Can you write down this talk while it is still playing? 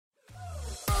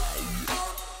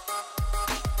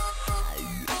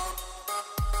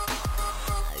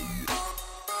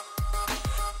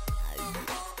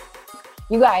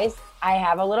You guys, I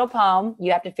have a little poem.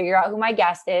 You have to figure out who my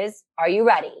guest is. Are you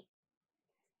ready?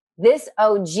 This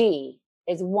OG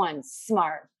is one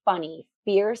smart, funny,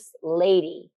 fierce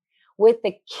lady with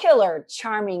the killer,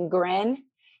 charming grin.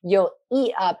 You'll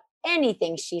eat up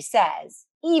anything she says,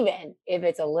 even if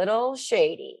it's a little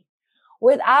shady.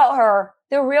 Without her,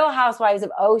 the Real Housewives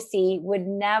of OC would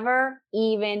never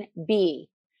even be.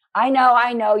 I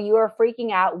know you are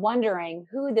freaking out, wondering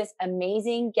who this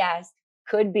amazing guest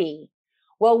could be.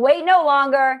 Well, wait no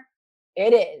longer.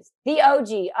 It is the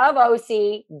OG of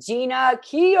OC, Jeana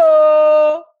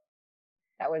Keough.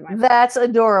 That was my. That's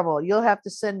adorable. You'll have to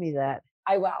send me that.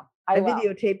 I will. I will.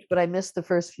 Videotaped, but I missed the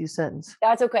first few sentences.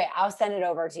 That's okay. I'll send it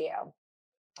over to you.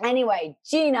 Anyway,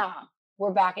 Jeana, we're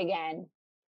back again.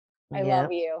 I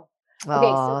love you. Okay,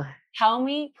 so tell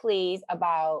me please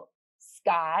about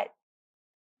Scott.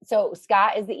 So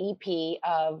Scott is the EP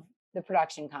of the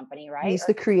production company, right? He's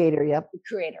the creator, yep. The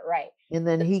creator, right. And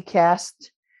then he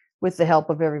cast, with the help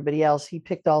of everybody else, he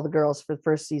picked all the girls for the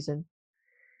first season.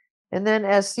 And then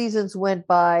as seasons went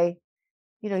by,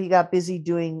 he got busy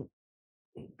doing,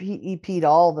 he EP'd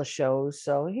all the shows.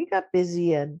 So he got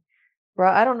busy, and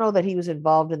I don't know that he was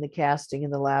involved in the casting in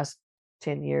the last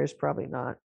 10 years, probably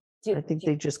not. I think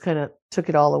they just kind of took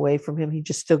it all away from him. He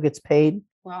just still gets paid.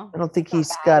 Well, I don't think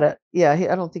he's got a,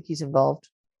 I don't think he's involved.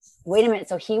 Wait a minute.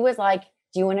 So he was like,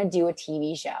 do you want to do a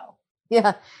TV show?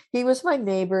 Yeah. He was my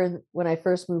neighbor when I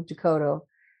first moved to Keough,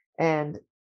 and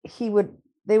they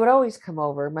would always come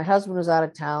over. My husband was out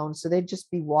of town, so they'd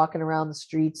just be walking around the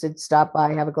streets. They'd stop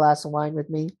by, have a glass of wine with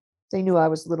me. They knew I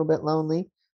was a little bit lonely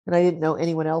and I didn't know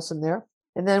anyone else in there.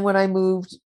 And then when I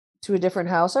moved to a different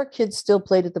house, our kids still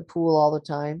played at the pool all the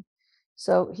time.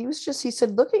 So he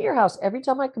said, look at your house. Every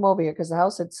time I come over here, because the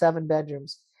house had 7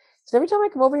 bedrooms. So every time I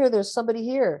come over here, there's somebody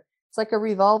here. It's like a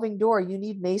revolving door. You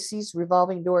need Macy's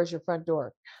revolving door as your front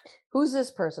door. Who's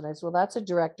this person? I said, well, that's a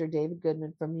director, David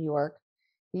Goodman from New York.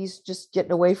 He's just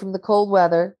getting away from the cold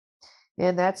weather.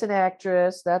 And that's an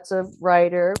actress. That's a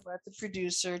writer. That's a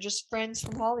producer. Just friends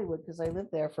from Hollywood, because I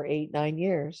lived there for 8-9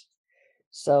 years.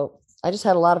 So I just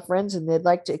had a lot of friends, and they'd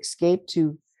like to escape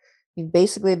to,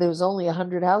 basically there was only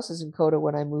 100 houses in Keough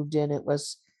when I moved in. It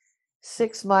was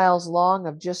 6 miles long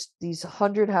of just these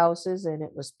 100 houses, and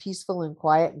it was peaceful and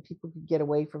quiet, and people could get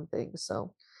away from things.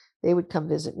 So they would come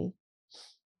visit me.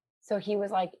 So he was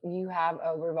like, you have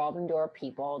a revolving door of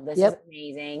people. This is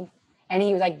amazing. And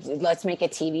he was like, let's make a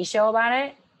TV show about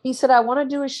it. He said, I want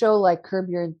to do a show like Curb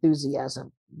Your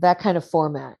Enthusiasm, that kind of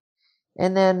format.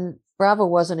 And then Bravo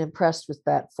wasn't impressed with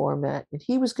that format, and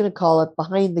he was going to call it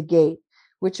Behind the Gate,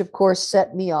 which of course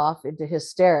set me off into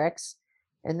hysterics.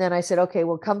 And then I said, okay,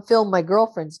 well, come film my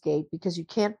girlfriend's gate, because you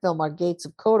can't film our gates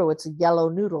of Keough. It's a yellow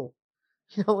noodle.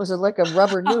 It was like a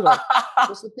rubber noodle.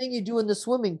 It's the thing you do in the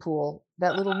swimming pool,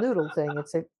 that little noodle thing.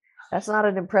 That's not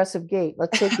an impressive gate.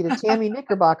 Let's take you to Tammy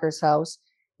Knickerbocker's house,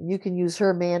 and you can use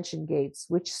her mansion gates,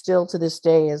 which still to this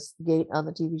day is the gate on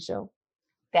the TV show.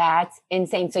 That's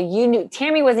insane. So you knew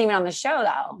Tammy wasn't even on the show,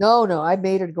 though. No, I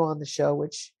made her to go on the show,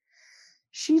 which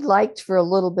she liked for a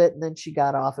little bit, and then she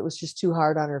got off. It was just too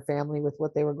hard on her family with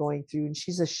what they were going through. And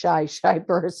she's a shy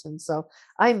person. So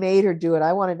I made her do it.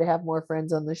 I wanted to have more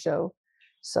friends on the show.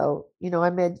 So,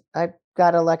 I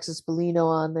got Alexis Bellino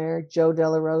on there, Joe De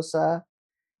La Rosa.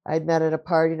 I'd met at a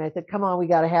party, and I said, come on, we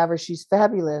got to have her. She's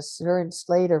fabulous. Her and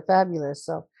Slade are fabulous.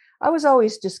 So I was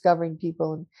always discovering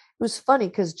people. And it was funny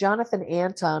because Jonathan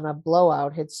Anton of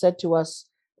Blowout had said to us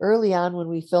early on when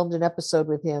we filmed an episode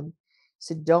with him,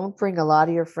 said, don't bring a lot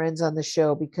of your friends on the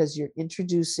show because you're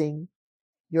introducing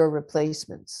your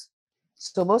replacements.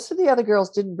 So most of the other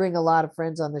girls didn't bring a lot of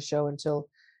friends on the show until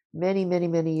many, many,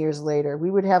 many years later.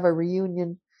 We would have a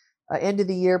reunion, end of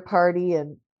the year party,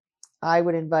 and I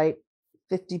would invite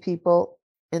 50 people,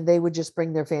 and they would just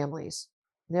bring their families.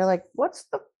 And they're like, what's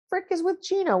the frick is with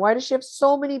Jeana? Why does she have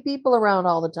so many people around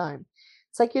all the time?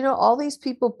 It's like, all these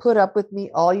people put up with me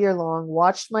all year long,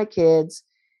 watched my kids,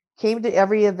 came to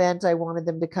every event I wanted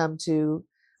them to come to.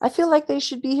 I feel like they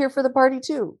should be here for the party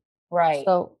too. Right.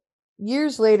 So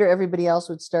years later, everybody else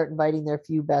would start inviting their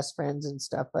few best friends and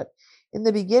stuff. But in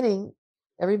the beginning,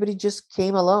 everybody just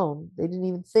came alone. They didn't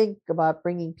even think about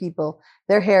bringing people,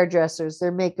 their hairdressers,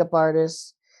 their makeup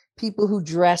artists, people who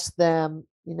dressed them.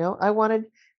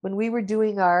 When we were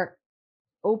doing our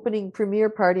opening premiere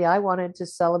party, I wanted to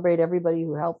celebrate everybody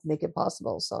who helped make it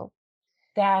possible. So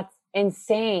that's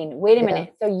insane. Wait a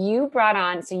minute. So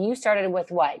you started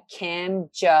with what? Kim,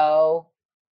 Joe,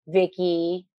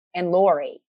 Vicky, and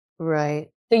Lori. Right.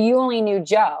 So you only knew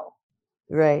Joe.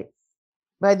 Right.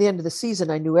 By the end of the season,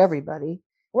 I knew everybody.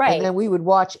 And Right. then we would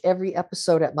watch every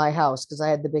episode at my house because I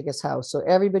had the biggest house. So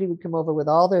everybody would come over with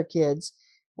all their kids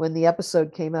when the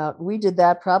episode came out. We did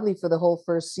that probably for the whole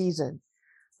first season.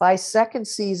 By second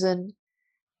season,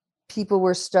 people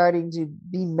were starting to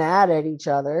be mad at each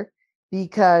other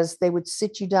because they would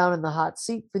sit you down in the hot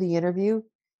seat for the interview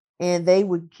and they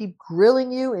would keep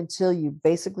grilling you until you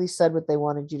basically said what they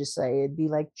wanted you to say. It'd be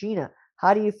like, Jeana,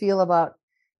 how do you feel about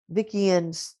Vicky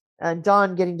and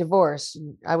Dawn getting divorced?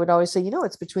 And I would always say,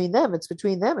 it's between them. It's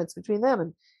between them. It's between them.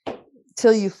 And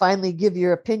until you finally give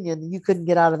your opinion, you couldn't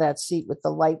get out of that seat with the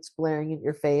lights blaring in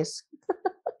your face.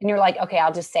 And you're like, okay,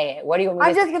 I'll just say it. What do you want me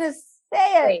I'm to just say? going to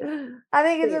say Wait, it. I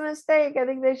think it's a mistake. I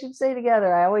think they should stay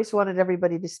together. I always wanted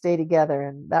everybody to stay together.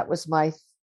 And that was I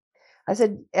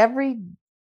said, every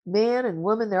man and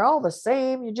woman, they're all the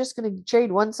same. You're just going to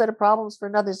trade one set of problems for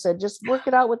another set. Just work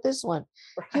it out with this one.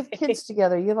 You have kids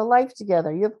together. You have a life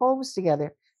together. You have homes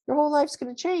together. Your whole life's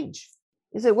going to change.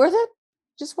 Is it worth it?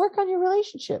 Just work on your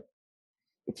relationship.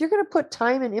 If you're going to put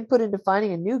time and input into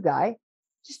finding a new guy,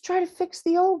 just try to fix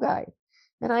the old guy.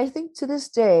 And I think to this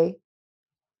day,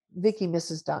 Vicky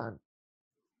misses Don.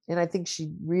 And I think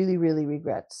she really, really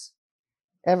regrets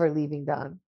ever leaving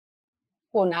Don.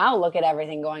 Well, now look at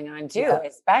everything going on too,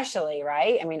 especially,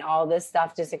 right? I mean, all this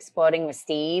stuff just exploding with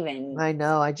Steve and I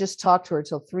know. I just talked to her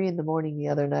till 3 a.m. the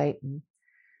other night. And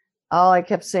all I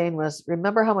kept saying was,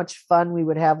 remember how much fun we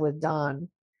would have with Don?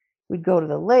 We'd go to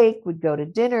the lake, we'd go to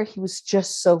dinner. He was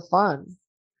just so fun.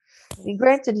 I mean,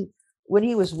 granted, when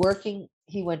he was working,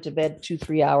 he went to bed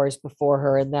 2-3 hours before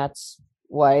her. And that's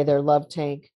why their love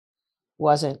tank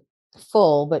wasn't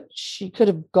full, but she could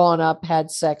have gone up,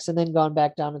 had sex, and then gone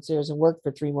back downstairs and worked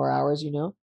for 3 more hours,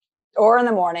 or in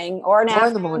the morning or an Or in the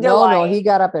afternoon morning. No, delight. he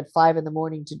got up at 5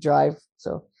 a.m. to drive.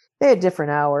 So they had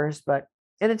different hours,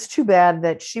 and it's too bad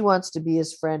that she wants to be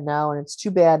his friend now. And it's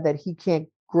too bad that he can't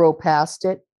grow past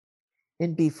it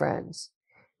and be friends.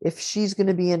 If she's going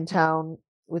to be in town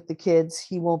with the kids,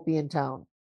 he won't be in town.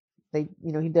 He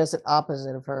does it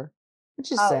opposite of her,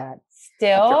 which is sad.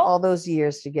 After all Still? those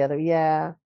years together.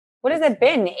 Yeah. What has it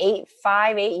been? 8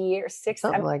 years, 6,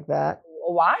 Something like that.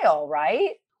 a while,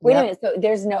 right? Wait a Yep. minute.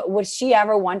 So would she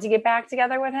ever want to get back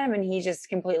together with him and he just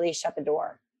completely shut the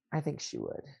door? I think she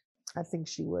would.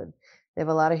 They have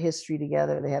a lot of history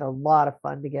together. They had a lot of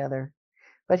fun together.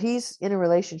 But he's in a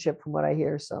relationship from what I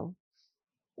hear, so.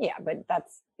 Yeah, but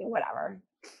that's whatever.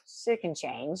 Shit can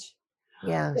change.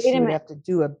 Yeah, Wait she a would minute. have to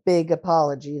do a big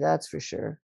apology, that's for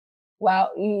sure.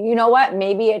 Well, you know what?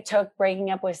 Maybe it took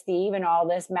breaking up with Steve and all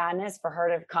this madness for her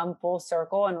to come full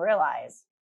circle and realize.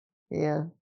 Yeah.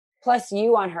 Plus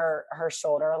you on her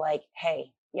shoulder, like,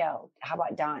 hey, yo, how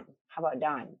about Don? How about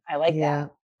Don? I like Yeah.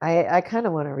 that. I kind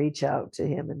of want to reach out to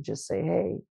him and just say,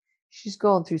 hey, she's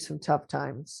going through some tough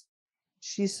times.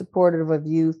 She's supportive of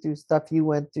you through stuff you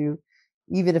went through,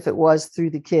 even if it was through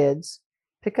the kids.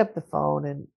 Pick up the phone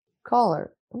and call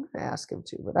her. I'm going to ask him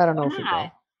to, but I don't know Why if he not?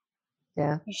 will.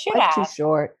 Yeah. You should Life's too ask.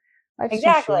 short. Life's too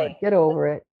short. Exactly. Get over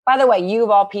it. By the way, you of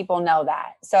all people know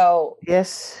that. So,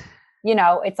 Yes.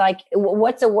 it's like,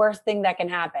 what's the worst thing that can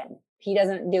happen? He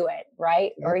doesn't do it,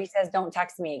 right? Yep. Or he says, don't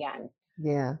text me again.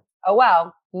 Yeah. Oh,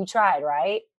 well, you tried,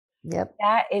 right? Yep.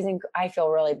 That isn't, I feel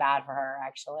really bad for her,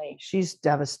 actually. She's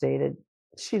devastated.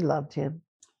 She loved him.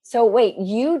 So, wait,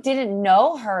 you didn't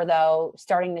know her, though,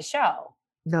 starting the show?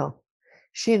 No.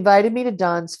 She invited me to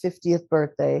Don's 50th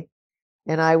birthday.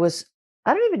 And I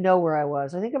don't even know where I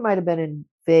was. I think it might have been in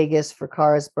Vegas for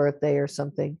Cara's birthday or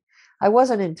something. I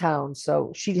wasn't in town.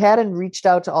 So she hadn't reached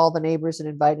out to all the neighbors and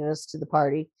invited us to the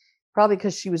party, probably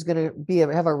because she was going to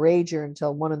have a rager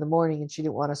until 1 a.m. and she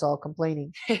didn't want us all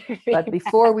complaining. But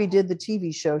before we did the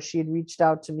TV show, she had reached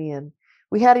out to me and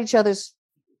we had each other's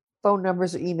phone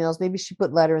numbers or emails. Maybe she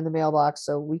put letter in the mailbox.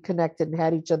 So we connected and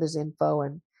had each other's info.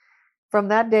 And from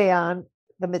that day on,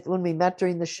 when we met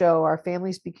during the show, our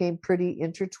families became pretty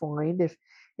intertwined.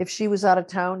 If she was out of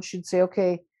town, she'd say,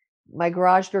 okay, my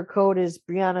garage door code is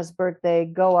Brianna's birthday.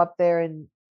 Go up there and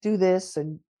do this.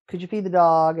 And could you feed the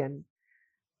dog? And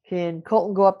can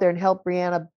Colton go up there and help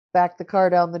Brianna back the car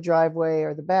down the driveway,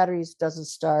 or the batteries doesn't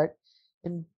start?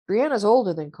 And Brianna's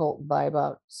older than Colton by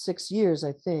about 6 years,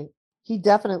 I think. He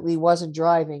definitely wasn't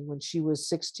driving when she was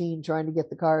 16, trying to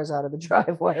get the cars out of the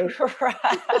driveway.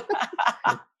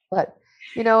 But,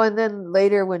 and then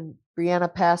later when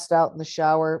Brianna passed out in the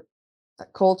shower,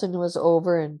 Colton was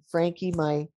over, and Frankie,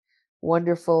 my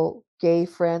wonderful gay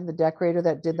friend, the decorator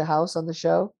that did the house on the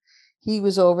show, he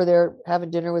was over there having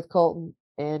dinner with Colton,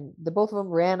 and the both of them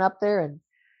ran up there and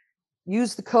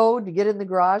used the code to get in the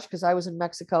garage because I was in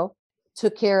Mexico,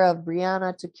 took care of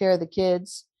Brianna, took care of the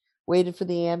kids, waited for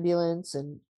the ambulance,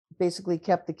 and basically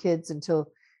kept the kids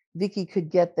until Vicky could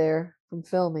get there from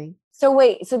filming. So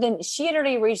wait, so then she had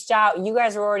already reached out. You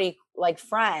guys were already like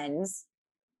friends.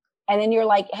 And then you're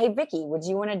like, hey, Vicky, would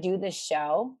you want to do this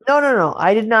show? No.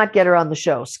 I did not get her on the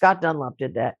show. Scott Dunlop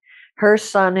did that. Her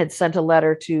son had sent a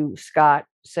letter to Scott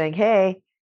saying, hey,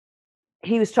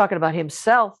 he was talking about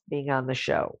himself being on the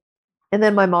show. And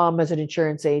then my mom was an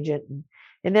insurance agent.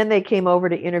 And then they came over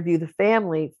to interview the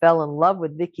family, fell in love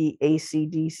with Vicky,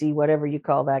 ACDC, whatever you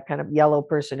call that kind of yellow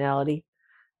personality,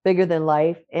 bigger than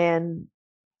life. And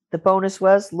the bonus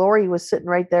was Lori was sitting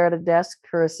right there at a desk,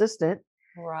 her assistant.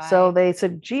 Right. So they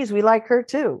said, geez, we like her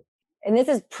too. And this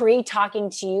is pre-talking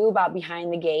to you about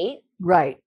Behind the Gate?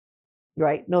 Right.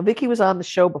 No, Vicky was on the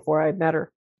show before I met her.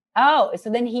 Oh, so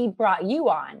then he brought you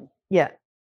on. Yeah.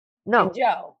 No. And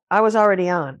Joe. I was already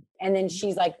on. And then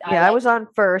she's like, I was on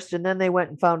first, and then they went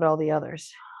and found all the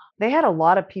others. They had a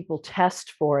lot of people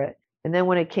test for it. And then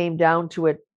when it came down to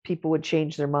it, people would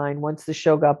change their mind once the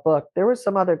show got booked. There were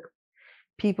some other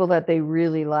people that they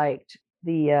really liked.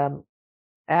 The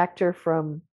actor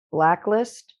from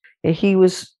Blacklist, and he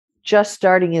was just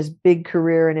starting his big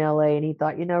career in LA, and he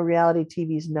thought, reality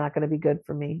TV is not going to be good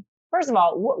for me. First of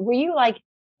all, were you like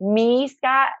me,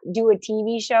 Scott, do a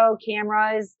TV show,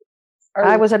 cameras?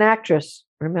 I was an actress,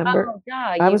 remember? Oh,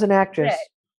 God, I was an actress.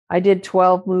 I did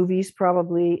 12 movies,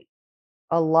 probably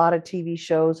a lot of TV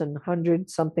shows and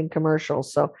 100-something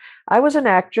commercials. So I was an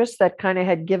actress that kind of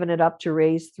had given it up to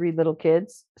raise 3 little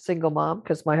kids, single mom,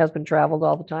 because my husband traveled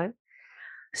all the time.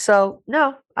 So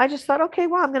no, I just thought, okay,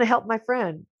 well, I'm going to help my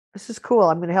friend. This is cool.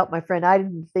 I'm going to help my friend. I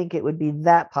didn't think it would be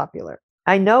that popular.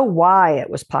 I know why it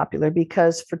was popular,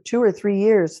 because for 2 or 3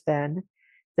 years then,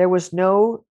 there was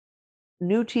no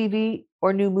new TV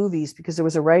or new movies because there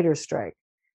was a writer's strike.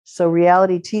 So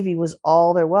reality TV was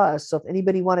all there was. So if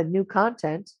anybody wanted new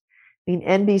content, I mean,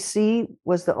 NBC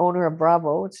was the owner of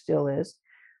Bravo. It still is.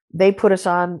 They put us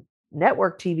on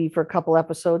network TV for a couple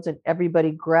episodes, and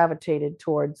everybody gravitated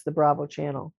towards the Bravo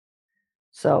channel.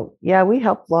 So yeah, we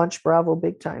helped launch Bravo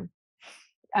big time.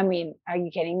 I mean, are you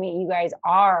kidding me? You guys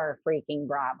are freaking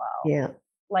Bravo. Yeah.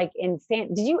 Like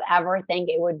insane. Did you ever think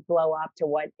it would blow up to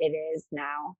what it is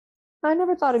now? I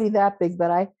never thought it'd be that big,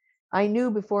 but I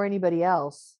knew before anybody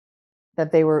else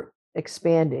that they were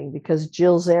expanding, because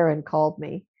Jill Zarin called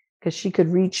me because she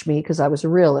could reach me because I was a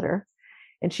realtor.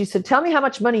 And she said, tell me how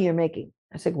much money you're making.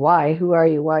 I said, why? Who are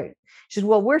you? Why? She said,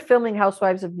 well, we're filming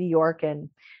Housewives of New York, and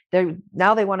they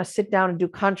want to sit down and do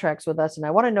contracts with us. And I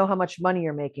want to know how much money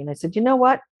you're making. I said, you know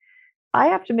what? I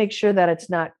have to make sure that it's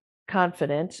not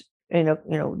confident,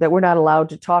 that we're not allowed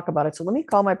to talk about it. So let me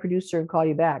call my producer and call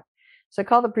you back. So I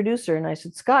called the producer and I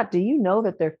said, Scott, do you know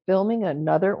that they're filming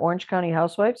another Orange County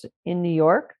Housewives in New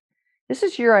York? This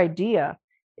is your idea.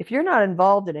 If you're not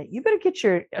involved in it, you better get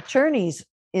your attorneys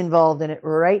involved in it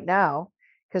right now.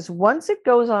 Because once it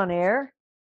goes on air,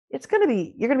 you're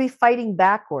going to be fighting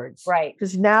backwards. Right.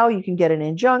 Because now you can get an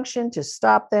injunction to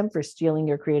stop them for stealing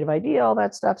your creative idea, all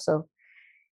that stuff. So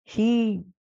he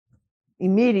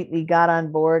immediately got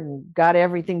on board and got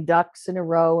everything ducks in a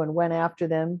row and went after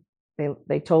them.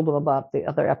 They told him about the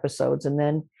other episodes, and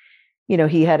then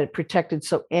he had it protected,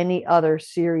 so any other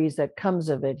series that comes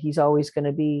of it, he's always going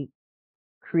to be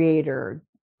creator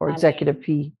or executive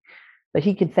P. But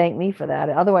he can thank me for that.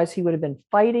 Otherwise he would have been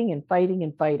fighting and fighting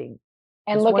and fighting.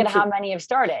 And look at how many have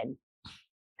started.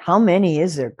 How many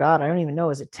is there? God, I don't even know.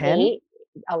 Is it 10? 8?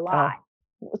 A lot.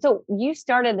 So you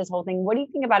started this whole thing. What do you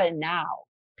think about it now?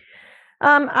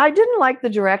 I didn't like the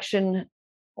direction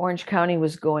Orange County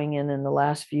was going in the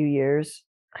last few years.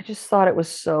 I just thought it was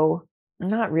so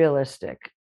not realistic.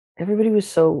 Everybody was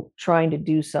so trying to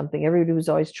do something. Everybody was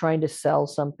always trying to sell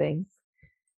something.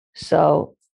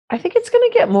 So I think it's going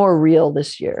to get more real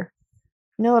this year.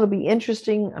 It'll be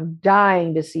interesting. I'm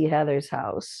dying to see Heather's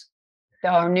house.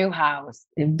 Our new house.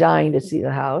 I'm dying to see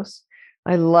the house.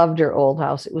 I loved her old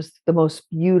house. It was the most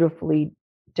beautifully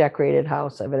decorated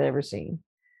house I've ever seen.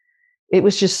 It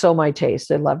was just so my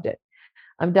taste. I loved it.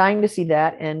 I'm dying to see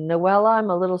that. And Noella,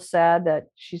 I'm a little sad that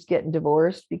she's getting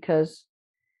divorced, because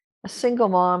a single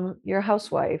mom, you're a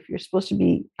housewife. You're supposed to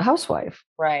be a housewife.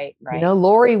 Right.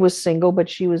 Lori was single, but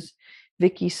she was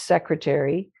Vicky's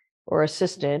secretary or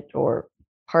assistant or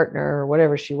partner or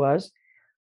whatever she was.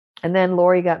 And then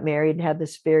Lori got married and had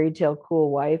this fairy tale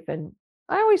cool wife. And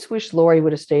I always wish Lori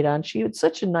would have stayed on. She had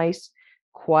such a nice,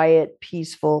 quiet,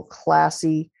 peaceful,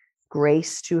 classy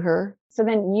grace to her. So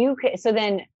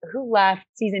then who left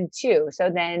season 2? So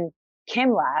then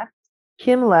Kim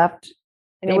left.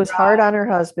 And it was hard on her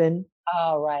husband.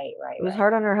 Oh, right. It was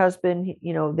hard on her husband.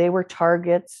 They were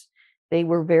targets. They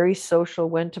were very social,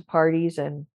 went to parties,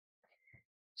 and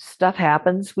stuff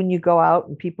happens when you go out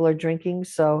and people are drinking.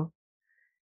 So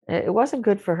It wasn't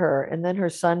good for her. And then her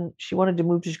son, she wanted to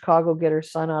move to Chicago, get her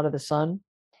son out of the sun.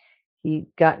 He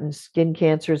gotten skin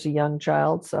cancer as a young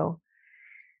child. So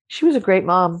she was a great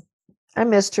mom. I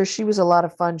missed her. She was a lot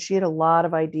of fun. She had a lot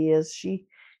of ideas.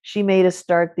 She made us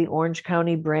start the Orange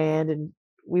County brand, and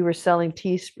we were selling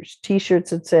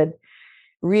t-shirts that said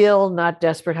 "Real, Not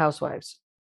Desperate Housewives."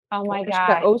 Oh my She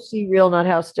got God. OC Real, Not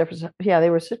House Desperate. Yeah, they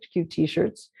were such cute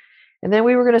t-shirts. And then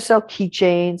we were going to sell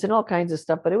keychains and all kinds of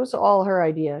stuff, but it was all her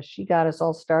idea. She got us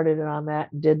all started on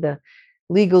that and did the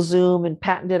legal Zoom and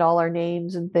patented all our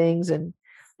names and things. And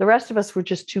the rest of us were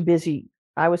just too busy.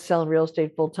 I was selling real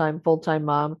estate full time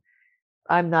mom.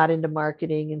 I'm not into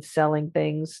marketing and selling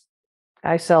things.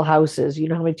 I sell houses. You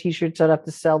know how many t-shirts I'd have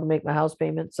to sell to make my house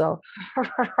payment. So,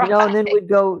 and then Right. we'd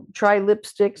go try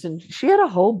lipsticks. And she had a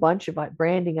whole bunch of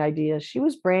branding ideas. She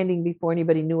was branding before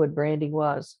anybody knew what branding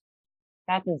was.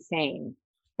 That's insane.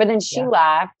 But then she Yeah,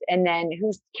 left, and then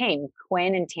who came?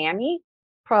 Quinn and Tammy?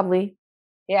 probably.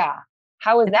 Yeah.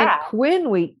 How was And then that? Quinn,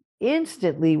 we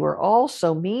instantly were all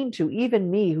so mean to,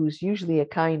 even me, who's usually a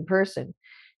kind person,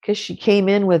 because she came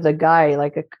in with a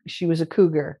guy she was a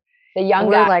cougar. The And young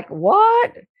we're guy. like,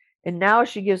 what? And now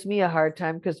she gives me a hard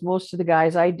time because most of the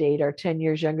guys I date are 10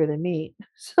 years younger than me.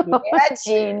 So Yeah,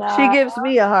 she Jeana. gives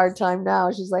me a hard time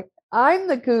now. She's like, I'm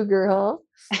the cougar, huh?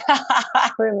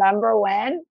 Remember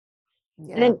when? And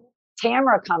Yeah. then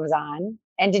Tamara comes on.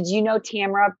 And did you know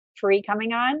Tamara pre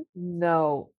coming on?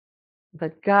 No.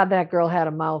 But God, that girl had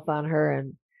a mouth on her.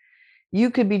 And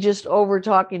you could be just over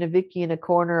talking to Vicky in a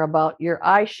corner about your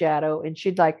eyeshadow, and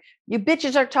she'd like, "You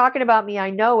bitches are talking about me.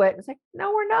 I know it." It's like,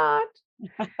 no, we're not.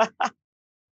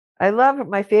 I love it.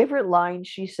 My favorite line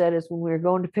she said is when we were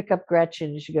going to pick up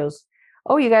Gretchen. She goes,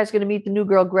 "Oh, you guys going to meet the new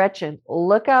girl, Gretchen.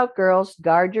 Look out, girls.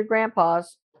 Guard your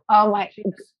grandpas." Oh my, She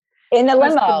was, in the she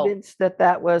was limo. convinced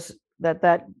that was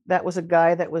a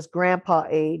guy that was grandpa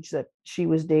age that she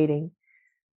was dating.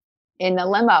 In the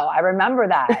limo. I remember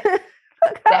that.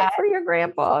 Look That out for your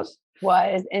grandpas.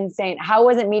 was insane. How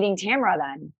was it meeting Tamara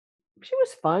then? She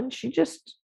was fun.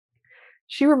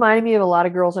 She reminded me of a lot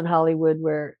of girls in Hollywood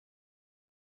where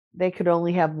they could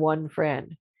only have one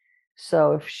friend.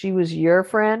 So if she was your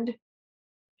friend,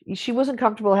 she wasn't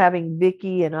comfortable having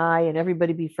Vicky and I and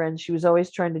everybody be friends. She was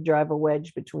always trying to drive a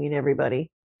wedge between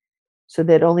everybody. So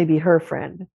they'd only be her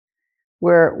friend.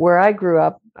 Where I grew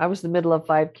up, I was the middle of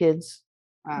five kids.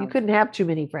 You Wow. couldn't have too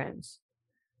many friends.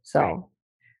 Right. So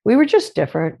we were just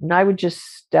different. And I would just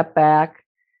step back.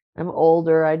 I'm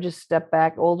older. I just step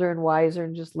back, older and wiser,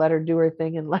 and just let her do her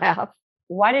thing and laugh.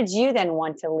 Why did you then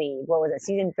want to leave? What was it?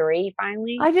 Season 3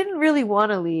 finally? I didn't really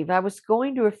want to leave. I was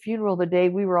going to a funeral the day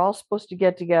we were all supposed to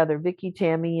get together. Vicky,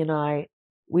 Tammy, and I.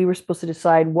 We were supposed to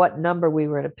decide what number we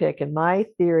were to pick. And my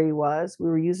theory was we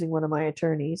were using one of my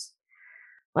attorneys.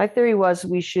 My theory was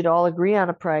we should all agree on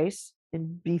a price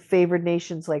and be favored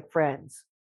nations like Friends.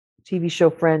 TV show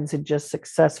Friends had just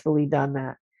successfully done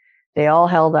that. They all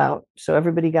held out. So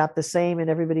everybody got the same and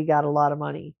everybody got a lot of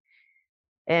money.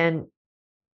 And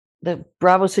the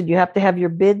Bravo said, you have to have your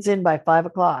bids in by 5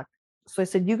 o'clock. So I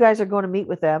said, you guys are going to meet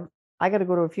with them. I got to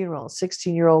go to a funeral. A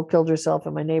 16-year-old killed herself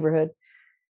in my neighborhood.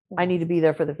 I need to be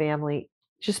there for the family.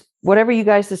 Just whatever you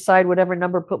guys decide, whatever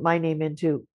number, put my name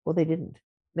into. Well, they didn't.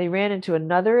 They ran into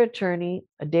another attorney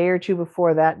a day or two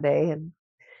before that day. And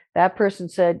that person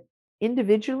said,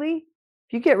 individually,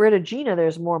 if you get rid of Jeana,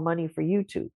 there's more money for you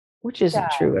too, which isn't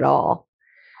God. true at all.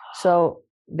 So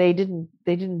they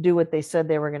didn't do what they said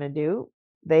they were going to do.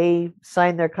 They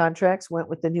signed their contracts, went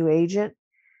with the new agent,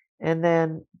 and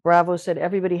then Bravo said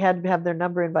everybody had to have their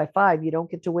number in by 5. You don't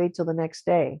get to wait till the next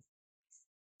day.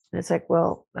 And it's like,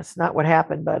 well, that's not what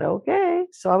happened, but okay.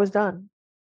 So I was done.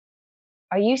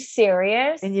 Are you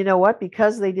serious? And you know what?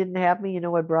 Because they didn't have me, you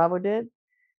know what Bravo did?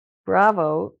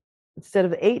 Bravo, instead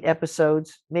of 8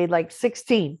 episodes, made like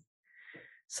 16.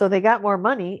 So they got more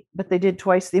money, but they did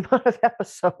twice the amount of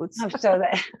episodes. Oh, so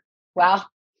that, well,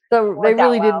 So they worked out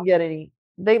really didn't well. get any.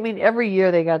 They mean every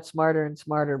year they got smarter and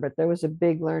smarter, but there was a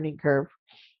big learning curve.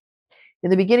 In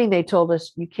the beginning, they told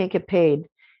us you can't get paid.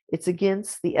 It's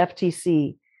against the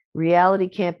FTC. Reality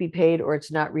can't be paid, or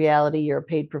it's not reality. You're a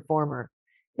paid performer.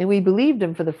 And we believed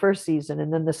him for the first season.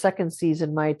 And then the second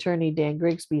season, my attorney, Dan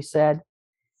Grigsby, said,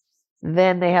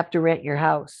 then they have to rent your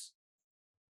house.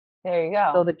 There you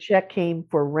So go. the check came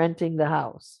for renting the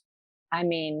house. I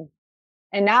mean,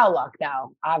 and now look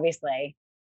though, obviously.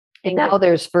 And now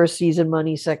there's first season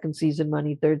money, second season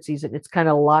money, third season. It's kind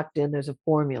of locked in. There's a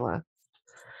formula.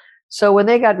 So when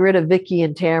they got rid of Vicky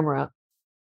and Tamara,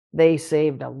 they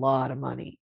saved a lot of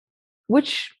money,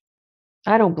 which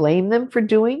I don't blame them for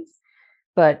doing,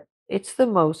 but it's the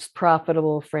most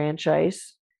profitable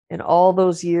franchise. And all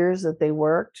those years that they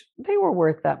worked, they were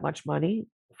worth that much money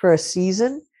for a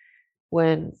season.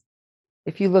 When,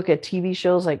 if you look at TV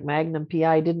shows like Magnum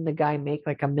PI, didn't the guy make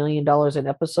like $1 million an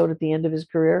episode at the end of his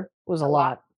career? It was a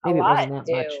lot. A Maybe it lot wasn't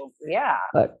that much. do. Yeah.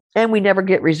 And we never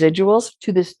get residuals.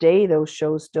 To this day, those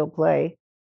shows still play.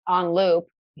 On loop.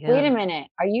 Yeah. Wait a minute.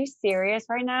 Are you serious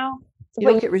right now? You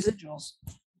don't get residuals.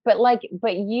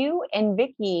 But you and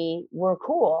Vicky were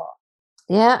cool.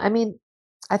 Yeah, I mean,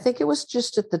 I think it was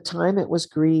just at the time it was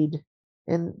greed.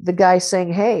 And the guy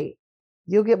saying, hey,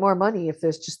 you'll get more money if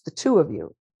there's just the two of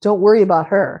you. Don't worry about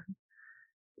her.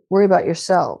 Worry about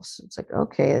yourselves. It's like,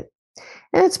 okay.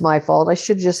 And it's my fault. I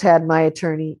should have just had my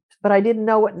attorney, but I didn't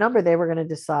know what number they were going to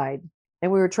decide.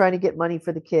 And we were trying to get money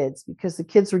for the kids because the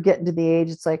kids were getting to the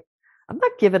age. It's like, I'm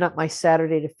not giving up my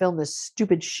Saturday to film this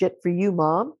stupid shit for you,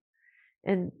 Mom.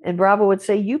 And Bravo would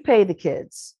say, you pay the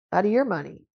kids out of your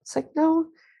money. It's like, no,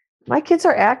 my kids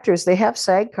are actors. They have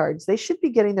SAG cards. They should be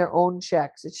getting their own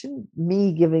checks. It shouldn't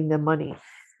me giving them money.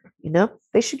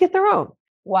 They should get their own.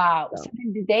 Wow. So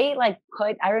did they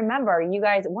I remember you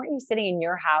guys, weren't you sitting in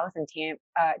your house and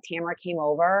Tamara came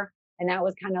over, and that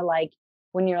was kind of like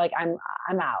when you're like,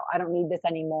 I'm out. I don't need this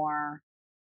anymore.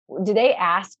 Did they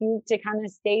ask you to kind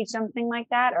of stage something like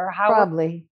that, or how?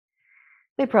 Probably.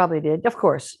 They probably did. Of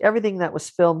course, everything that was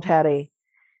filmed had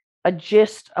a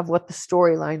gist of what the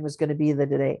storyline was going to be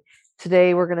today.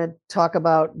 Today, we're going to talk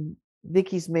about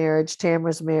Vicky's marriage,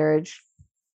 Tamara's marriage.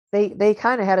 They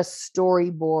kind of had a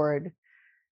storyboard.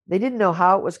 They didn't know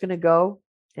how it was going to go.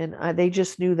 And they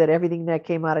just knew that everything that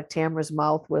came out of Tamara's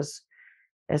mouth was,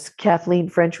 as Kathleen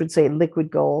French would say,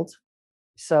 liquid gold.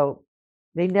 So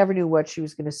they never knew what she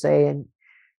was going to say. And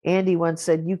Andy once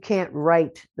said, you can't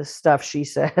write the stuff she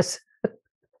says.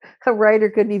 A writer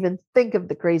couldn't even think of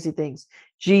the crazy things.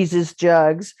 Jesus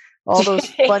jugs, all those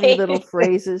funny little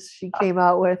phrases she came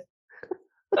out with.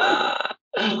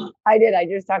 I did. I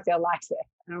just talked to Alexis.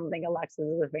 I don't think Alexis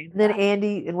is a fan. And then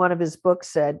Andy, in one of his books,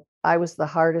 said, I was the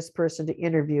hardest person to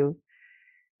interview.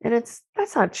 And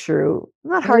that's not true.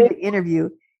 I'm not hard to interview.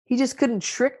 He just couldn't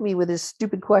trick me with his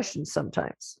stupid questions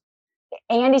sometimes.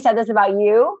 Andy said this about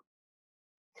you?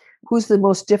 Who's the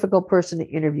most difficult person to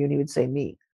interview? And he would say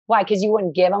me. Why? Because you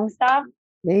wouldn't give him stuff?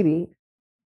 Maybe.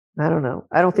 I don't know.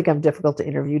 I don't think I'm difficult to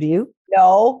interview. Do you?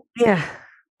 No. Yeah.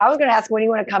 I was going to ask when you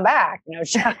want to come back. No,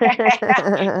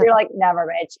 you're like, never,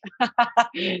 bitch.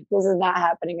 This is not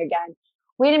happening again.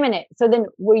 Wait a minute. So then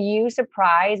were you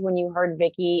surprised when you heard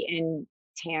Vicky and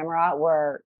Tamara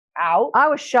were out? I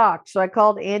was shocked. So I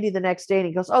called Andy the next day and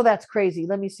he goes, oh, that's crazy.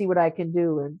 Let me see what I can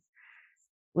do. And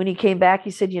when he came back,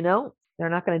 he said, they're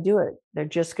not going to do it. They're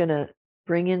just going to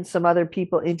bring in some other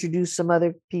people, introduce some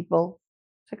other people.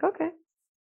 It's like, okay.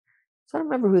 So I don't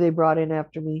remember who they brought in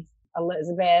after me.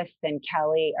 Elizabeth and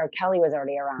Kelly, or Kelly was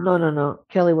already around. No.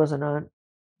 Kelly wasn't on.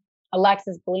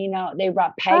 Alexis Bellino. They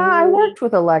brought Peggy. I worked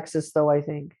with Alexis, though, I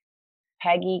think.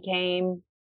 Peggy came.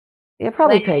 Yeah,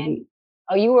 probably Lynn. Peggy.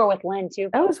 Oh, you were with Lynn, too?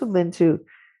 I was with Lynn, too.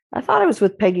 I thought I was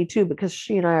with Peggy, too, because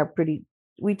she and I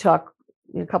we talk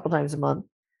a couple times a month.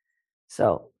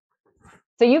 So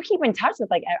you keep in touch with,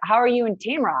 how are you and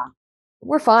Tamara?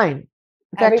 We're fine.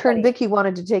 In fact, her and Vicky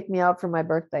wanted to take me out for my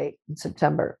birthday in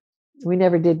September. We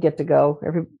never did get to go.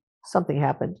 Something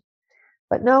happened.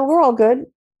 But no, we're all good.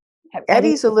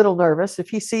 Eddie's a little nervous if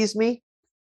he sees me.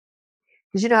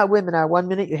 Because you know how women are. 1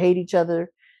 minute you hate each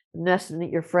other, the next minute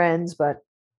you're friends. But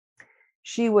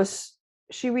she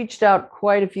reached out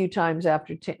quite a few times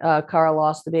after Carl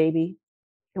lost the baby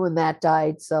and when Matt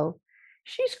died. So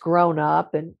she's grown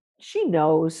up and she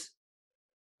knows.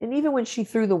 And even when she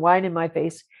threw the wine in my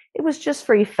face, it was just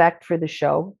for effect for the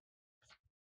show.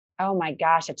 Oh my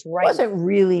gosh, that's right. She wasn't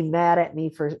really mad at me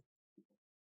for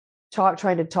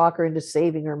trying to talk her into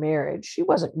saving her marriage. She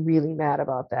wasn't really mad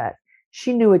about that.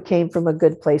 She knew it came from a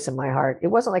good place in my heart. It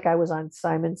wasn't like I was on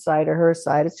Simon's side or her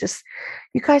side. It's just,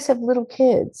 you guys have little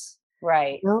kids.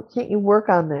 Right. Can't you work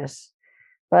on this?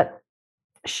 But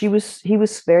he was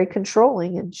very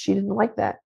controlling and she didn't like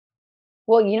that.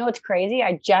 Well, it's crazy.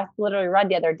 I just literally read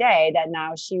the other day that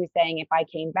now she was saying if I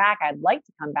came back, I'd like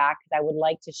to come back because I would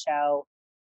like to show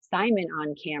Simon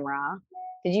on camera.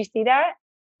 Did you see that?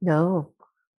 No.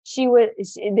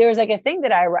 There was a thing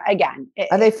that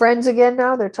are they friends again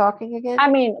now? They're talking again? I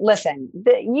mean, listen,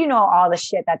 all the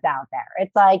shit that's out there.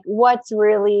 It's like, what's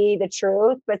really the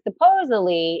truth? But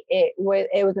supposedly it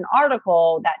was an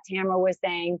article that Tamara was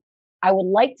saying, I would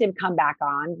like to come back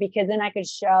on because then I could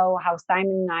show how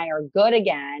Simon and I are good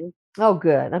again. Oh,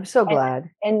 good. I'm so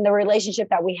glad. And the relationship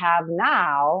that we have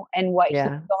now and what he's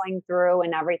going through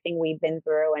and everything we've been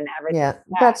through and everything. Yeah,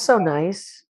 that's so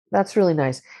nice. That's really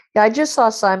nice. Yeah, I just saw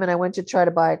Simon. I went to try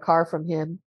to buy a car from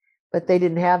him but they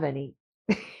didn't have any.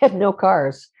 Had no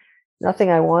cars, nothing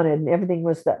I wanted, and everything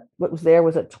was that what was there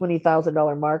was a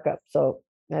 $20,000 markup. So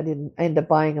I didn't end up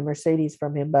buying a Mercedes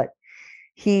from him, but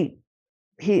he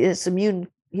he is immune.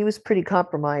 He was pretty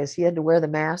compromised. He had to wear the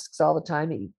masks all the time.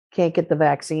 He can't get the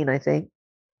vaccine, I think,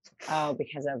 Oh,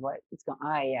 because of what it's going.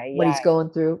 Oh, yeah, what yeah. he's going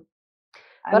through.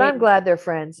 I But I'm mean, glad they're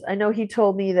friends. I know he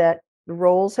told me that the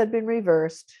roles had been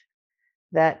reversed,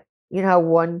 that you know how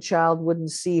one child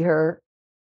wouldn't see her,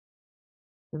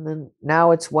 and then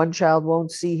now it's one child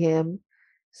won't see him.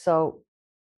 So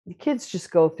the kids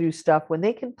just go through stuff. When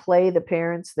they can play the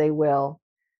parents, they will,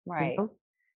 you right. know.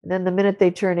 And then the minute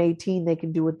they turn 18, they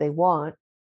can do what they want.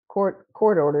 Court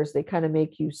orders, they kind of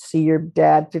make you see your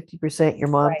dad 50%, your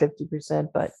mom Right. 50%.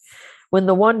 But when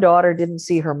the one daughter didn't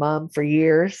see her mom for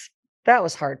years, that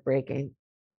was heartbreaking.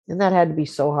 And that had to be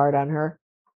so hard on her.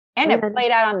 And it And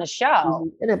played out on the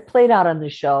show. it played out on the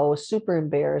show. It was super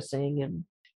embarrassing. And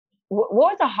What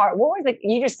was the heart? What was it?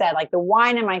 You just said like the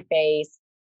wine in my face.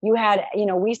 You had,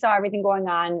 we saw everything going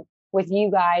on with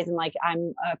you guys, and like I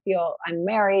feel I'm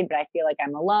married, but I feel like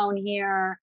I'm alone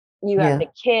here. You have yeah,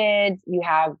 the kids. You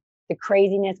have the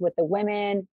craziness with the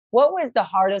women. What was the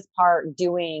hardest part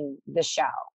doing the show?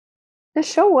 the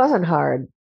show wasn't hard.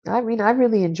 I mean, I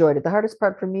really enjoyed it. The hardest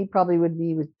part for me probably would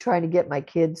be with trying to get my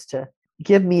kids to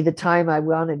give me the time I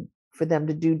wanted for them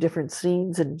to do different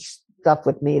scenes and stuff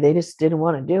with me. They just didn't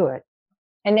want to do it.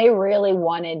 And they really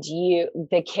wanted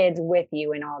the kids with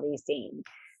you in all these scenes.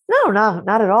 No,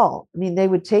 not at all. I mean, they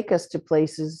would take us to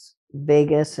places,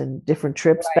 Vegas and different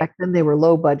trips. Right. Back then, they were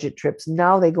low budget trips.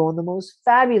 Now they go on the most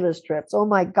fabulous trips. Oh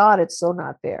my God, it's so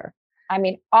not fair. I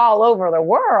mean, all over the Now,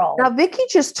 world. Vicky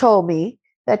just told me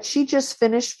that she just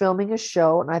finished filming a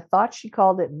show, and I thought she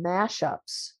called it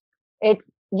Mashups. It's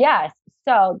yes.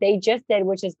 So they just did,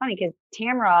 which is funny because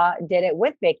Tamara did it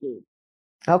with Vicky.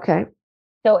 Okay.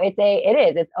 So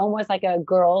it's almost like a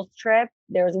girls trip.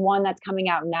 There's one that's coming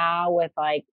out now with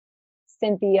like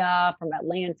Cynthia from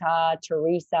Atlanta,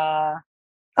 Teresa.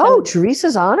 Oh,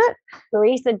 Teresa's on it?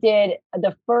 Teresa did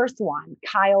the first one,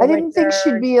 Kyle I didn't think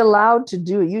she'd Richards, be allowed to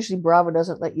do it. Usually Bravo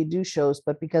doesn't let you do shows,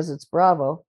 but because it's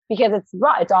Bravo. because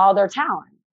it's all their talent.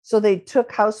 So they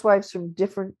took housewives from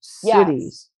different Yes.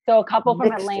 cities, So a couple from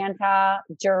mixed. Atlanta,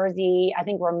 Jersey. I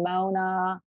think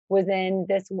Ramona was in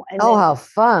this one. And Oh, then how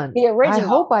fun. the I hope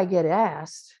original. I get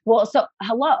asked. Well, so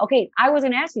hello. Okay, I was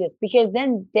gonna ask you this because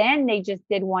then they just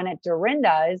did one at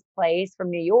Dorinda's place from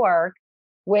New York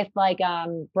with like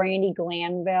Brandy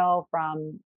Glanville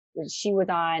from she was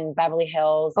on Beverly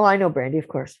Hills. Oh, I know Brandy, of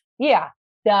course. Yeah.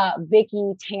 The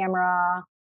Vicky, Tamara,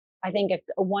 I think it's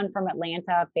one from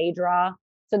Atlanta, Phaedra.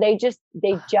 So they just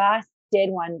did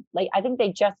one, like I think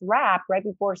they just wrapped right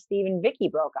before Steve and Vicky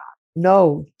broke up.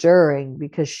 No, during,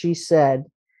 because she said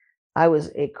I was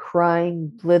a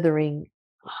crying, blithering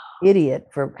idiot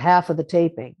for half of the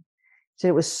taping. She said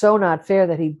it was so not fair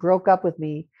that he broke up with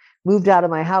me, moved out of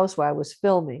my house while I was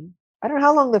filming. I don't know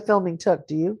how long the filming took.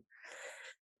 Do you?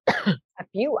 A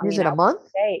few, I Is mean, it I a would month?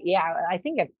 say, yeah, I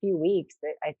think a few weeks.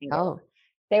 I think Oh,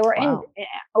 they were in wow.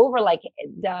 over like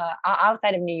the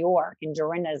outside of New York in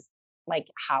Dorinda's like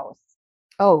house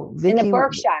Oh, in the Vicky in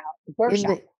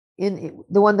Berkshire.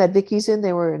 the one that Vicky's in,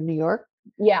 they were in New York.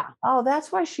 Yeah. Oh,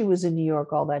 that's why she was in New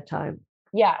York all that time.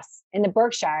 Yes, in the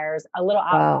Berkshires, a little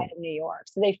outside Wow. of New York.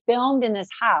 So they filmed in this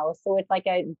house. So it's like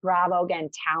a Bravo again,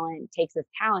 talent takes this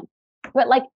talent. But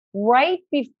like right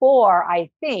before I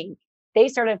think they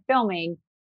started filming,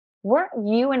 weren't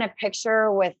you in a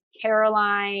picture with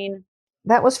Caroline?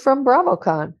 That was from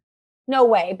BravoCon. No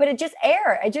way, but it just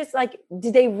aired. It just like,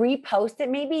 did they repost it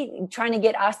maybe trying to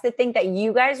get us to think that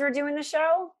you guys were doing the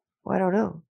show? Well, I don't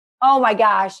know. Oh my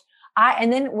gosh.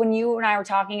 And then when you and I were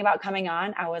talking about coming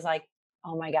on, I was like,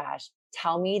 oh my gosh,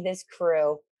 tell me this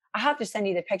crew. I have to send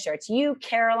you the picture. It's you,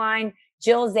 Caroline,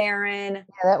 Jill Zarin. Yeah,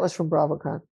 that was from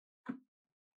BravoCon.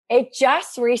 It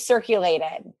just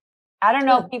recirculated. I don't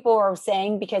know Good. if people were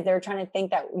saying because they were trying to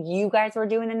think that you guys were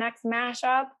doing the next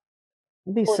mashup.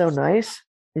 It'd be Well, so nice.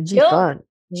 It'd be Jill, fun.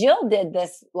 Jill did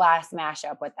this last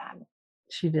mashup with them.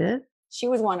 She did? She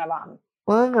was one of them.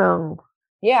 Wow.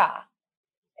 Yeah.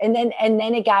 And then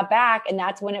it got back, and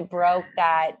that's when it broke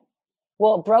that.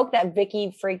 Well, it broke that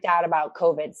Vicky freaked out about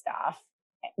COVID stuff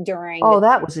during. Oh,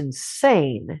 that was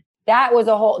insane. That was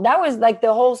like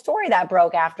the whole story that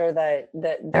broke after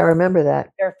I remember that.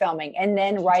 their filming, and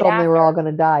then She right told them they were all after,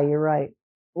 going to die. You're right.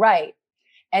 right,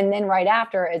 and then right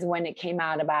after is when it came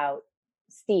out about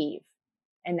Steve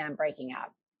and them breaking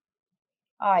up.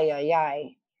 Ay ay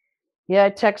ay. Yeah, I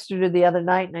texted her the other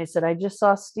night and I said, I just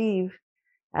saw Steve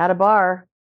at a bar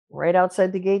right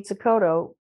outside the gates of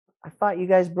Kodo. I thought you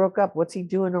guys broke up. What's he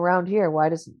doing around here? Why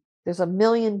does There's a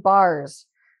million bars.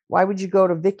 Why would you go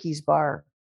to Vicky's bar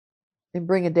and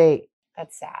bring a date?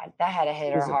 That's sad. That had to hit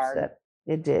She her was hard. upset.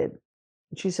 It did.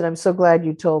 She said, I'm so glad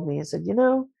you told me. I said,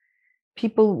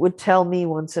 people would tell me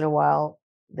once in a while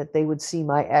that they would see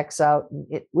my ex out. And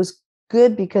it was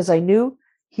good because I knew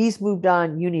he's moved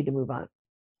on. You need to move on.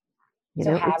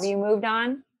 So have you moved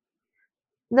on?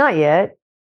 Not yet.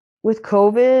 With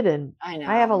COVID, and I know.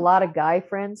 I have a lot of guy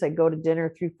friends. I go to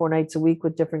dinner 3-4 nights a week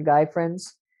with different guy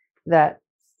friends that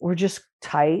were just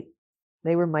tight.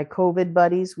 They were my COVID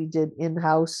buddies. We did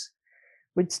in-house.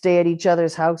 We'd stay at each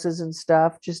other's houses and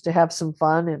stuff just to have some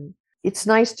fun. And it's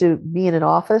nice to be in an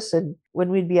office. And when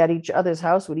we'd be at each other's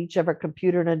house, we'd each have a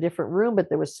computer in a different room, but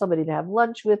there was somebody to have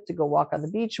lunch with, to go walk on the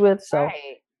beach with. So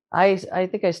right. I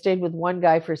think I stayed with one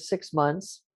guy for 6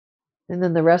 months. And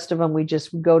then the rest of them, we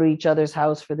just go to each other's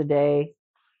house for the day.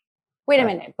 Wait a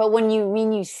minute. But when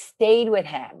you stayed with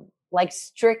him, like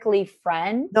strictly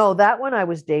friends? No, that one I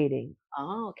was dating.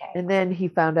 Oh, okay. And then he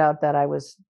found out that I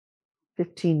was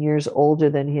 15 years older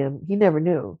than him. He never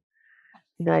knew.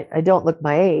 I don't look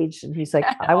my age. And he's like,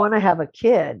 I want to have a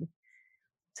kid.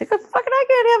 It's like, oh, fucking, I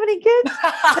can't have any kids.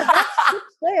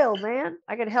 That's sale, man.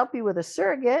 I can help you with a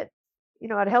surrogate.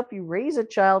 I'd help you raise a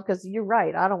child, because you're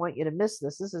right. I don't want you to miss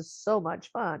this. This is so much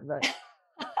fun. But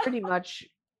pretty much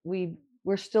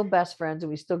we're still best friends, and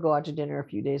we still go out to dinner a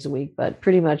few days a week. But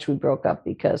pretty much we broke up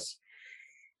because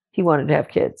he wanted to have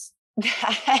kids.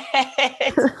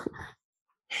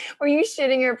 Were you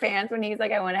shitting your pants when he's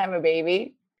like, I want to have a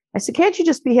baby? I said, can't you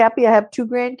just be happy? I have 2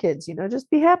 grandkids, just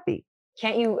be happy.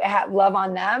 Can't you have love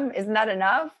on them? Isn't that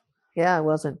enough? Yeah, I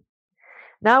wasn't.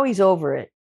 Now he's over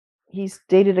it. He's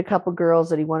dated a couple girls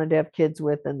that he wanted to have kids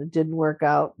with, and it didn't work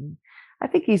out. And I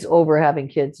think he's over having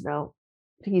kids now.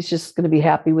 I think he's just going to be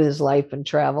happy with his life and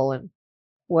travel and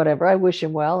whatever. I wish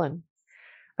him well, and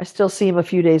I still see him a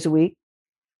few days a week.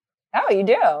 Oh, you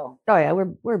do? Oh yeah,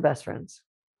 we're best friends.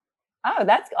 Oh,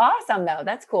 that's awesome though.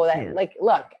 That's cool. That like,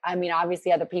 look, I mean,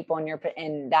 obviously other people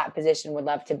in that position would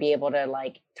love to be able to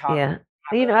like talk. Yeah.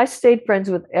 I stayed friends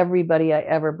with everybody I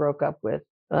ever broke up with.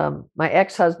 My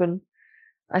ex-husband,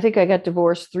 I think I got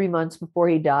divorced 3 months before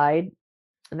he died.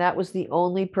 And that was the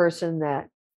only person that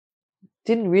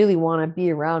didn't really want to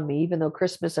be around me, even though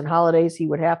Christmas and holidays he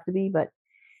would have to be. But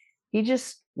he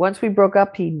just, once we broke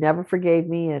up, he never forgave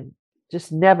me, and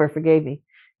just never forgave me.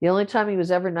 The only time he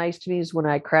was ever nice to me is when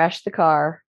I crashed the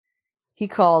car. He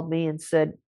called me and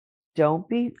said, don't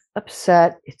be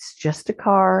upset. It's just a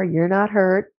car. You're not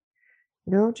hurt.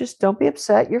 Just don't be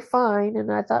upset. You're fine.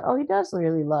 And I thought, oh, he does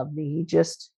really love me. He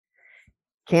just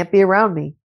can't be around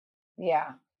me.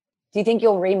 Yeah. Do you think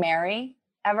you'll remarry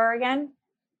ever again?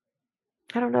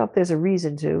 I don't know if there's a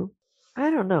reason to.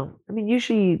 I don't know. I mean,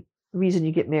 usually the reason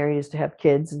you get married is to have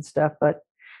kids and stuff, but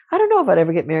I don't know if I'd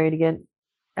ever get married again.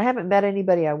 I haven't met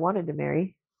anybody I wanted to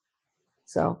marry.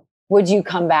 So would you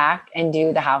come back and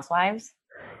do the Housewives?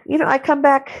 I come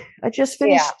back. I just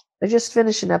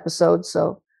finished an episode,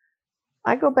 so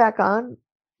I go back on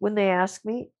when they ask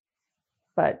me.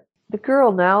 But the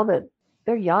girl now, that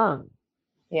they're young.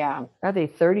 Yeah. Are they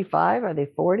 35? Are they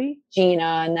 40?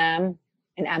 Jeana and them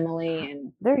and Emily,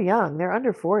 and they're young. They're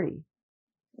under 40.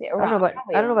 Yeah, I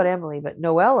don't know about Emily, but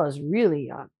Noella's really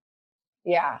young.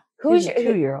 Yeah. Who's your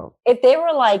 2-year-old? If they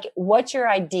were like, what's your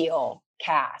ideal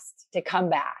cast to come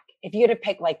back? If you had to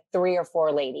pick like 3 or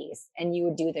 4 ladies and you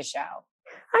would do the show.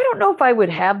 I don't know if I would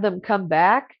have them come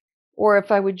back, or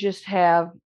if I would just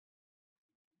have,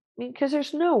 because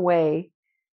there's no way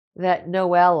that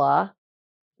Noella,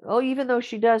 even though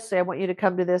she does say, I want you to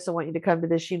come to this, I want you to come to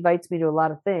this, she invites me to a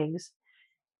lot of things,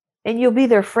 and you'll be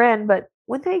their friend, but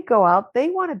when they go out, they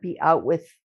want to be out with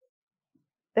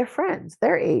their friends,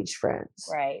 their age friends.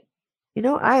 Right.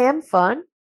 I am fun,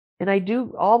 and I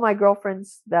do. All my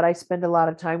girlfriends that I spend a lot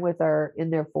of time with are in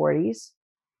their 40s,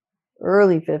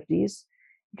 early 50s,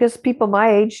 because people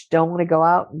my age don't want to go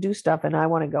out and do stuff, and I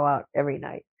want to go out every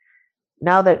night.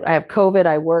 Now that I have COVID,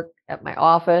 I work at my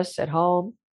office at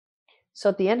home. So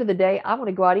at the end of the day, I want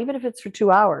to go out, even if it's for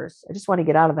 2 hours. I just want to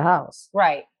get out of the house.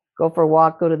 Right. Go for a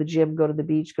walk, go to the gym, go to the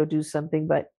beach, go do something.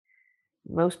 But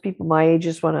most people my age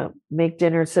just want to make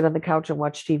dinner, sit on the couch and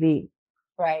watch TV.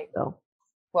 Right. So,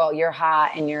 well, you're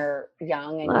hot and you're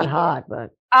young. And not hot,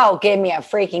 but. Oh, give me a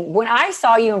freaking. When I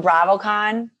saw you in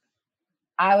BravoCon,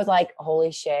 I was like,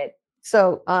 holy shit.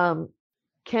 So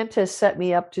Kent has set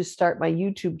me up to start my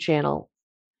YouTube channel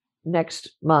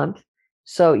next month.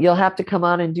 So you'll have to come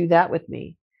on and do that with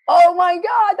me. Oh my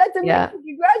God, that's amazing. Yeah.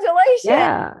 Congratulations.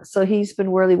 Yeah. So he's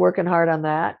been really working hard on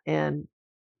that and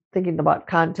thinking about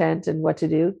content and what to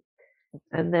do.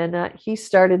 And then he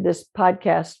started this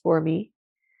podcast for me.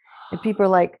 And people are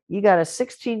like, you got a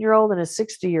 16-year-old and a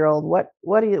 60-year-old.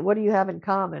 What do you have in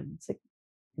common? It's like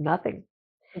nothing.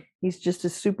 He's just a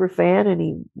super fan and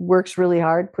he works really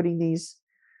hard putting these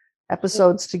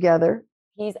episodes together.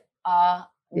 He's Yeah.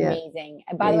 amazing.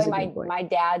 And by Yeah, the he's a way, good boy. my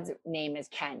dad's name is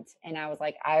Kent. And I was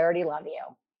like, I already love you.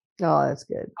 Oh, that's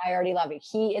good. I already love you.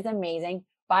 He is amazing.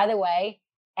 By the way,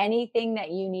 anything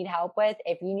that you need help with,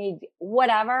 if you need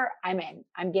whatever, I'm in.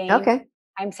 I'm game. Okay.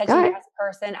 I'm such All a right. yes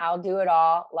person. I'll do it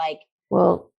all. Like,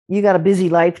 Well, you got a busy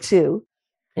life too.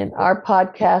 And our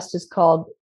podcast is called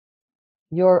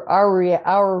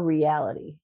Our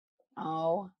Reality.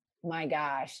 oh my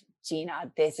gosh,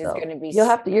 Jeana, this is So going to be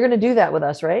you're going to do that with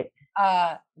us, right?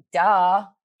 duh.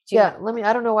 Yeah. Jeana,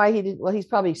 I don't know why he didn't. Well, he's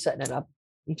probably setting it up.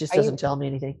 He just doesn't tell me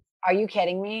anything. Are you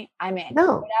kidding me? I'm in.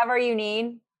 No. Whatever you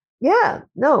need. Yeah.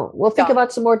 No. We'll think Done.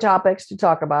 about some more topics to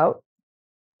talk about.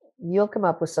 You'll come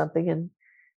up with something and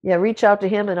reach out to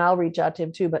him and I'll reach out to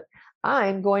him too. But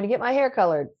I'm going to get my hair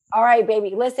colored. All right,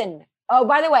 baby. Listen. Oh,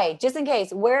 by the way, just in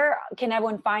case, where can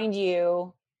everyone find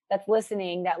you that's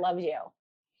listening that loves you?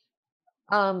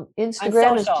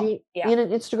 Instagram is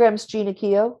Instagram is Jeana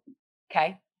Keough.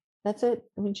 Okay. That's it.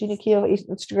 I mean, Jeana Keough,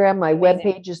 Instagram. My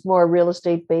webpage is more real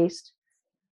estate based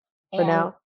for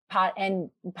now. And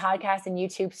podcast and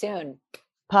YouTube soon.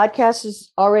 Podcast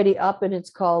is already up and it's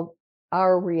called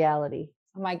Our Reality.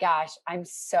 Oh my gosh, I'm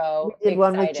so We did excited.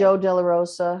 one with Joe De La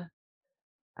Rosa.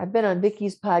 I've been on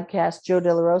Vicky's podcast, Joe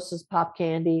De La Rosa's Pop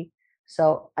Candy.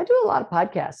 So I do a lot of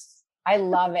podcasts. I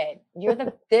love it.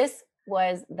 This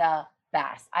was the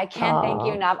best. I can't thank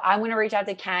you enough. I'm going to reach out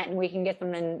to Kent and we can get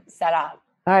something set up.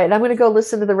 All right. I'm going to go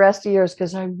listen to the rest of yours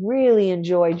because I really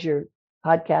enjoyed your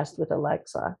podcast with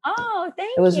Alexa. Oh, thank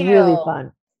you. It was really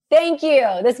fun. Thank you.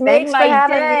 This made my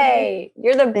day.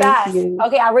 You're the best.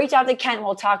 Okay, I'll reach out to Kent.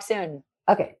 We'll talk soon.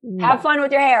 Okay. Have fun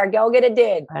with your hair. Go get it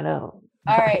did. I know.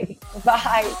 All right.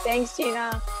 Bye. Thanks,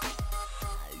 Jeana.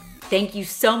 Thank you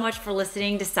so much for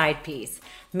listening to Side Piece.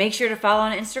 Make sure to follow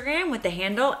on Instagram with the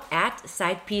handle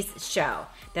 @SidePieceShow.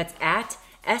 That's at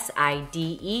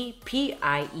SidePieceShow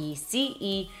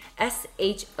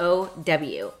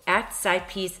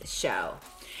 @SidePieceShow.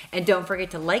 And don't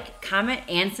forget to like, comment,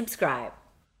 and subscribe.